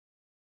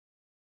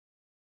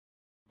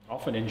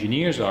Often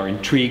engineers are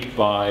intrigued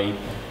by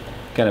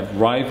kind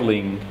of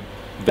rivaling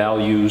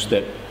values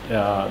that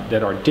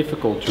are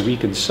difficult to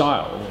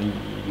reconcile.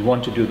 You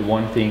want to do the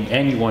one thing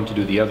and you want to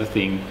do the other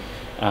thing,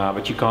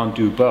 but you can't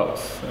do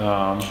both.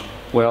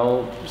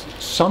 Well,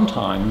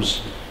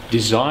 sometimes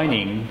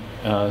designing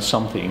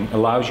something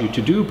allows you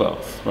to do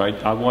both, right?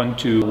 I want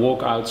to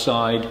walk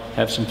outside,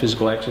 have some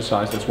physical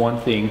exercise, that's one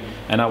thing,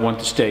 and I want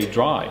to stay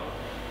dry,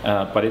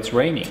 but it's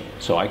raining,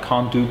 so I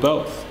can't do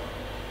both.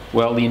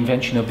 Well, the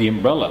invention of the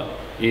umbrella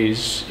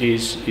is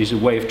a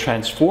way of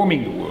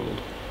transforming the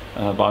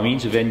world by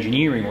means of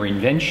engineering or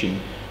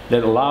invention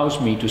that allows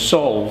me to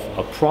solve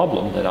a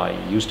problem that I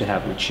used to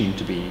have, which seemed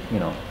to be,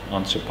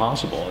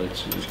 unsurpassable.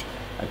 It's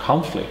a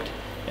conflict.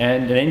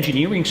 And an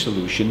engineering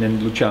solution,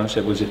 and Luciano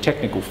said, was a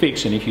technical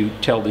fix. And if you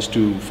tell this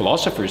to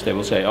philosophers, they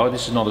will say, oh,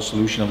 this is not a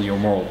solution of your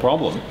moral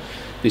problem.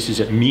 This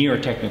is a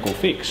mere technical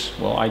fix.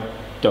 Well, I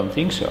don't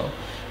think so.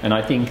 And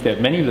I think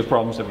that many of the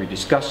problems that we're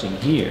discussing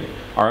here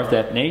are of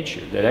that nature,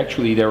 that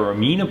actually they're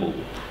amenable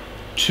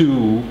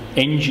to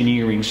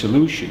engineering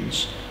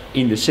solutions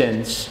in the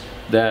sense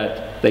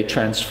that they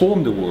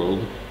transform the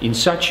world in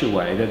such a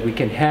way that we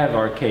can have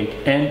our cake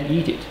and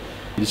eat it.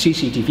 The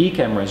CCTV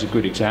camera is a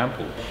good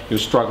example. You're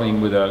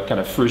struggling with a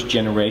kind of first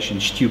generation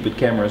stupid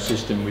camera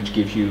system which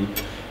gives you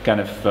kind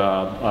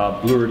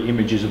of blurred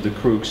images of the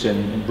crooks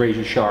and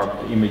razor sharp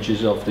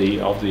images of the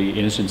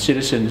innocent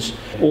citizens.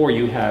 Or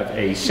you have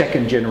a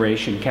second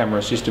generation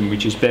camera system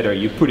which is better.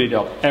 You put it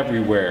up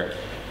everywhere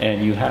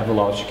and you have a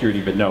lot of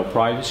security but no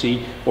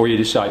privacy. Or you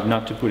decide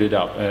not to put it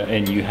up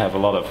and you have a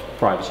lot of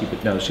privacy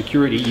but no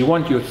security. You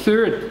want your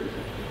third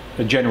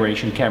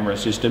generation camera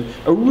system,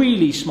 a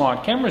really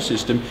smart camera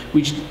system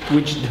which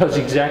does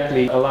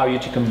exactly allow you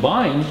to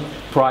combine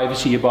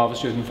privacy above a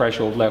certain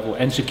threshold level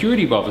and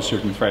security above a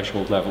certain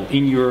threshold level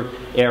in your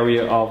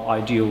area of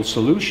ideal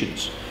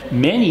solutions.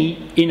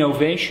 Many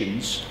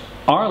innovations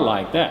are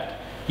like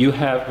that. You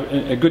have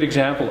a good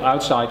example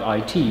outside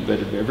IT, but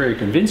a very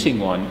convincing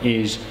one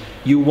is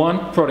you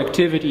want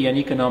productivity and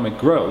economic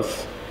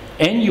growth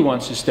and you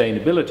want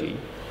sustainability.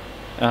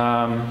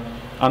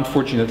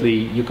 Unfortunately,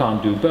 you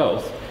can't do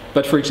both.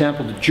 But for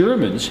example, the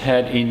Germans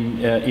had in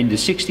the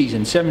 60s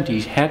and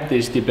 70s had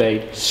this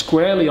debate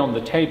squarely on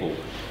the table.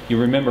 You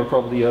remember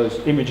probably those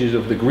images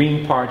of the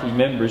Green Party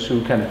members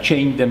who kind of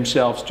chained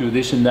themselves to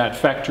this and that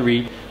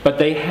factory. But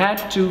they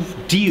had to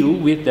deal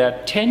with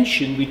that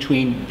tension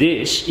between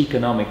this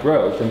economic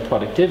growth and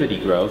productivity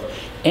growth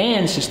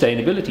and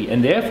sustainability.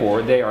 And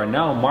therefore, they are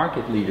now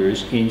market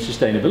leaders in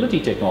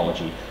sustainability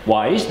technology.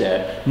 Why is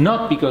that?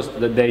 Not because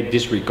they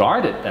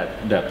disregarded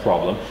that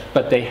problem,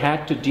 but they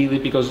had to deal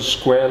with it because it's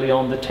squarely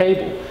on the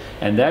table.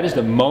 And that is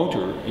the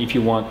motor, if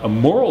you want, a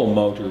moral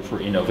motor for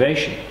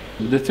innovation.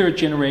 The third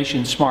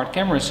generation smart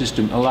camera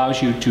system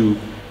allows you to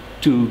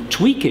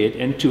tweak it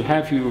and to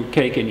have your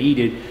cake and eat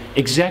it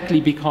exactly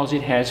because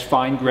it has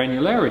fine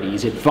granularity.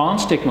 It's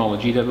advanced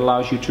technology that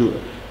allows you to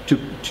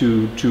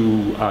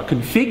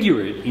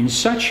configure it in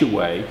such a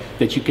way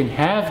that you can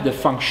have the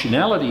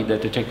functionality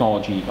that the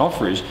technology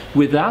offers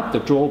without the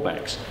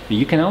drawbacks.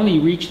 You can only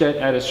reach that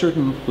at a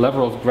certain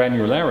level of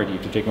granularity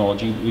of the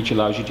technology which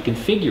allows you to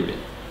configure it.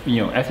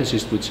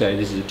 Ethicists would say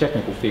this is a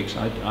technical fix.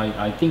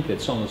 I think that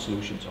some of the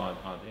solutions are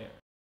there.